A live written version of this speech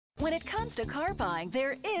When it comes to car buying,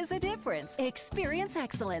 there is a difference. Experience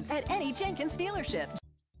excellence at any Jenkins dealership.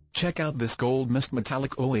 Check out this gold mist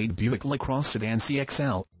metallic '08 Buick LaCrosse Sedan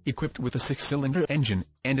CXL, equipped with a 6-cylinder engine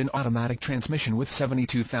and an automatic transmission with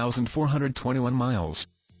 72,421 miles.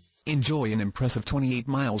 Enjoy an impressive 28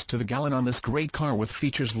 miles to the gallon on this great car with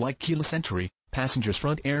features like keyless entry, passenger's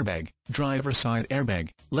front airbag, driver's side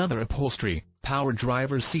airbag, leather upholstery, power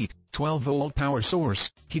driver's seat, 12-volt power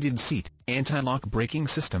source, heated seat, anti-lock braking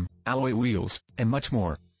system, alloy wheels, and much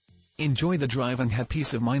more. Enjoy the drive and have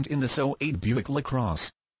peace of mind in this '08 Buick LaCrosse.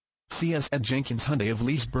 See us at Jenkins Hyundai of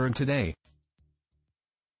Leesburg today.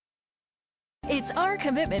 It's our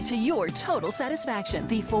commitment to your total satisfaction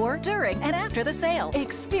before, during, and after the sale.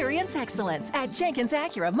 Experience excellence at Jenkins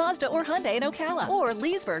Acura, Mazda, or Hyundai in Ocala, or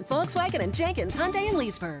Leesburg, Volkswagen and Jenkins Hyundai in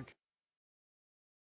Leesburg.